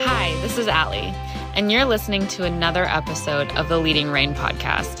This is Allie, and you're listening to another episode of the Leading Rein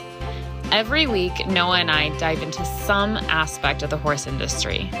podcast. Every week, Noah and I dive into some aspect of the horse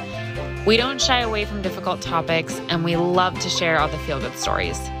industry. We don't shy away from difficult topics, and we love to share all the feel-good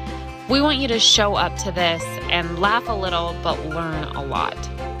stories. We want you to show up to this and laugh a little, but learn a lot.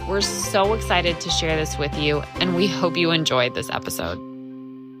 We're so excited to share this with you, and we hope you enjoyed this episode.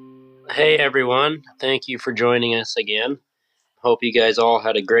 Hey everyone, thank you for joining us again. Hope you guys all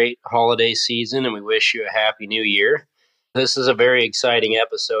had a great holiday season, and we wish you a happy new year. This is a very exciting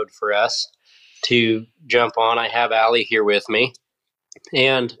episode for us to jump on. I have Allie here with me,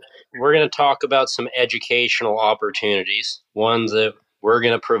 and we're going to talk about some educational opportunities, ones that we're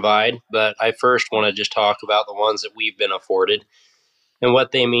going to provide, but I first want to just talk about the ones that we've been afforded and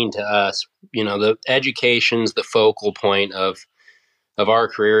what they mean to us. You know, the education's the focal point of our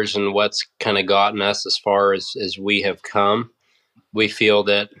careers and what's kind of gotten us as far as we have come. We feel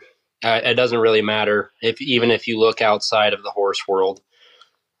that it doesn't really matter even if you look outside of the horse world.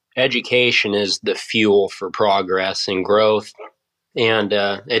 Education is the fuel for progress and growth, and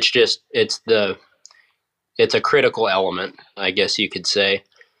it's a critical element, I guess you could say.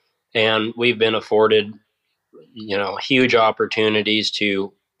 And we've been afforded, huge opportunities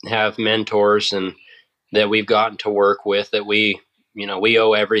to have mentors and that we've gotten to work with, that we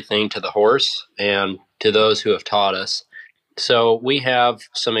owe everything to the horse and to those who have taught us. So we have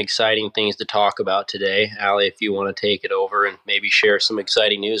some exciting things to talk about today. Allie, if you want to take it over and maybe share some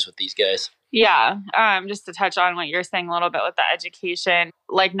exciting news with these guys. Yeah, just to touch on what you're saying a little bit with the education,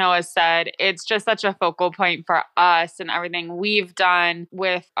 like Noah said, it's just such a focal point for us and everything we've done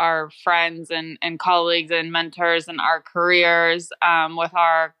with our friends and colleagues and mentors and our careers, with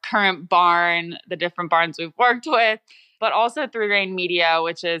our current barn, the different barns we've worked with, but also through Rein Media,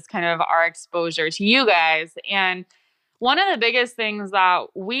 which is kind of our exposure to you guys. And one of the biggest things that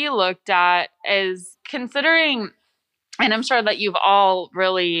we looked at is considering, and I'm sure that you've all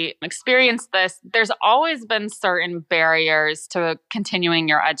really experienced this, there's always been certain barriers to continuing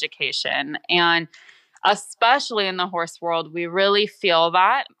your education. And especially in the horse world, we really feel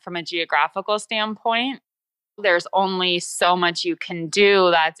that from a geographical standpoint. There's only so much you can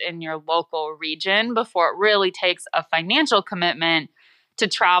do that's in your local region before it really takes a financial commitment to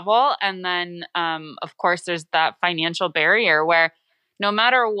travel. And then, of course, there's that financial barrier where no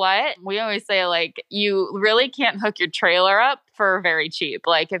matter what, we always say, like, you really can't hook your trailer up for very cheap.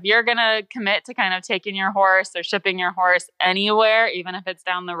 Like, if you're going to commit to kind of taking your horse or shipping your horse anywhere, even if it's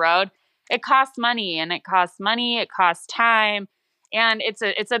down the road, it costs money, it costs time. And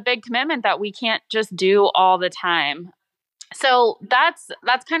it's a big commitment that we can't just do all the time. So that's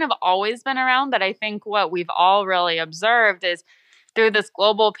kind of always been around. But I think what we've all really observed is through this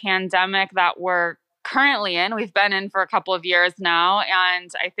global pandemic that we're currently in, we've been in for a couple of years now,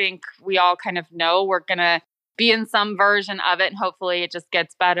 and I think we all kind of know we're going to be in some version of it, and hopefully it just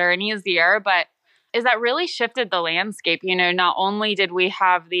gets better and easier. But is that really shifted the landscape? Not only did we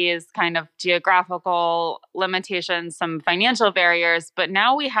have these kind of geographical limitations, some financial barriers, but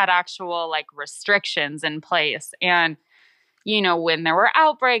now we had actual like restrictions in place. And, when there were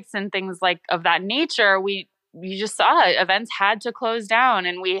outbreaks and things like of that nature, you just saw it. Events had to close down,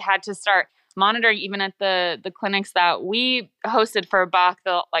 and we had to start monitoring. Even at the clinics that we hosted for Bach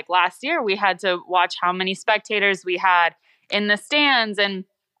last year, we had to watch how many spectators we had in the stands, and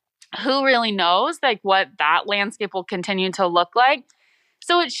who really knows what that landscape will continue to look like.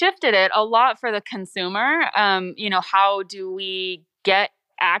 So it shifted it a lot for the consumer. How do we get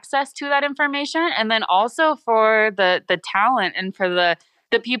access to that information? And then also for the talent and for the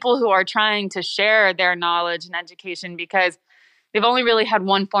people who are trying to share their knowledge and education, because they've only really had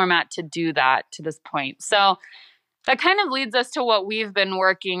one format to do that to this point. So that kind of leads us to what we've been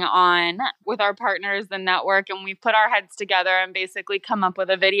working on with our partners, the network, and we've put our heads together and basically come up with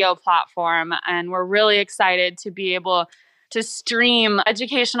a video platform. And we're really excited to be able to stream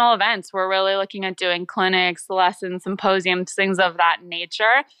educational events. We're really looking at doing clinics, lessons, symposiums, things of that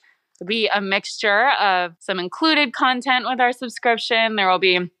nature. It'll be a mixture of some included content with our subscription. There will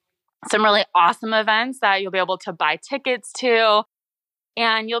be some really awesome events that you'll be able to buy tickets to,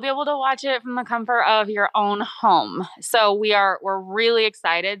 and you'll be able to watch it from the comfort of your own home. So we're really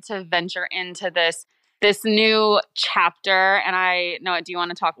excited to venture into this new chapter. And I know, do you want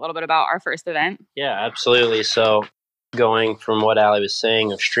to talk a little bit about our first event? Yeah, absolutely. So going from what Allie was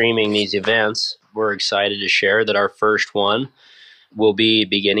saying of streaming these events, we're excited to share that our first one will be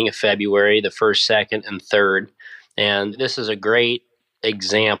beginning of February, the 1st, 2nd, and 3rd. And this is a great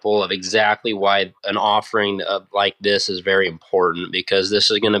example of exactly why an offering like this is very important, because this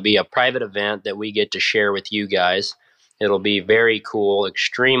is going to be a private event that we get to share with you guys. It'll be very cool,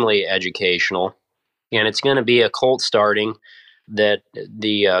 extremely educational. And it's going to be a colt starting that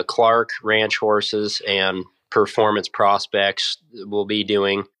the Clark Ranch horses and Performance Prospects will be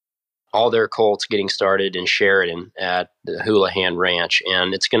doing all their colts getting started in Sheridan at the Houlihan Ranch.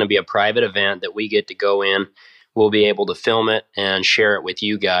 And it's going to be a private event that we get to go in. We'll be able to film it and share it with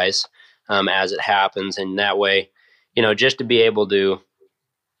you guys as it happens. And that way, just to be able to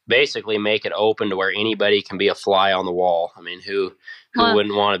basically make it open to where anybody can be a fly on the wall. I mean, who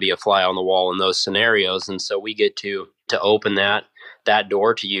wouldn't want to be a fly on the wall in those scenarios? And so we get to open that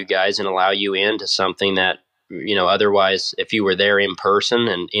door to you guys and allow you into something that, otherwise, if you were there in person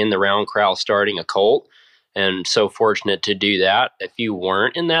and in the round corral starting a colt, and so fortunate to do that, if you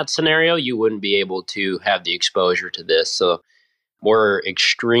weren't in that scenario, you wouldn't be able to have the exposure to this. So we're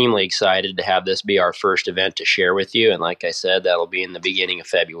extremely excited to have this be our first event to share with you. And like I said, that'll be in the beginning of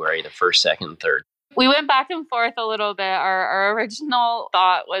February, the 1st, 2nd, and 3rd. We went back and forth a little bit. Our original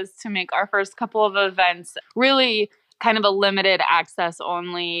thought was to make our first couple of events really kind of a limited access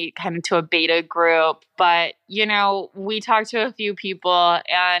only, kind of to a beta group. But, we talked to a few people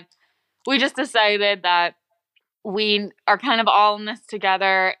and we just decided that we are kind of all in this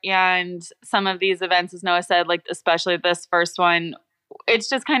together. And some of these events, as Noah said, like especially this first one, it's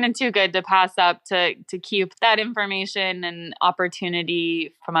just kind of too good to pass up to keep that information and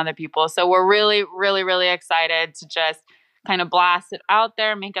opportunity from other people. So we're really, really, really excited to just kind of blast it out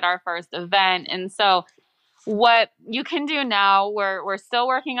there, make it our first event. And so what you can do now, we're still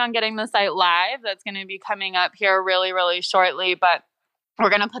working on getting the site live. That's going to be coming up here really, really shortly. But we're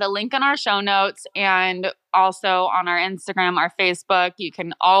going to put a link in our show notes and also on our Instagram, our Facebook. You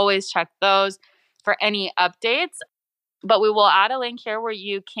can always check those for any updates. But we will add a link here where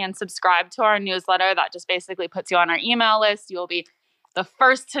you can subscribe to our newsletter. That just basically puts you on our email list. You'll be the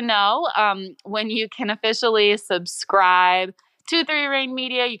first to know when you can officially subscribe to 3 Rein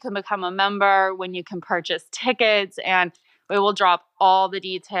Media. You can become a member, when you can purchase tickets, and we will drop all the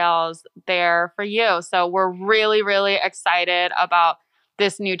details there for you. So we're really, really excited about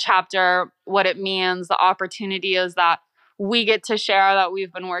this new chapter, what it means, the opportunities that we get to share that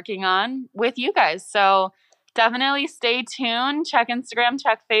we've been working on with you guys. So definitely stay tuned, check Instagram,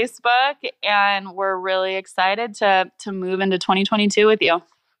 check Facebook, and we're really excited to move into 2022 with you.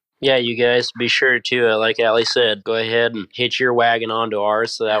 Yeah, you guys be sure to, like Allie said, go ahead and hitch your wagon onto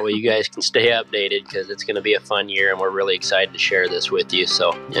ours so that way you guys can stay updated, because it's going to be a fun year and we're really excited to share this with you.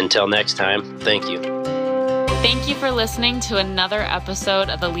 So until next time, thank you. Thank you for listening to another episode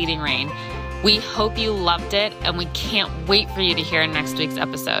of The Leading Rein. We hope you loved it, and we can't wait for you to hear next week's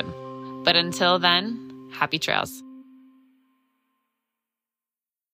episode. But until then, happy trails.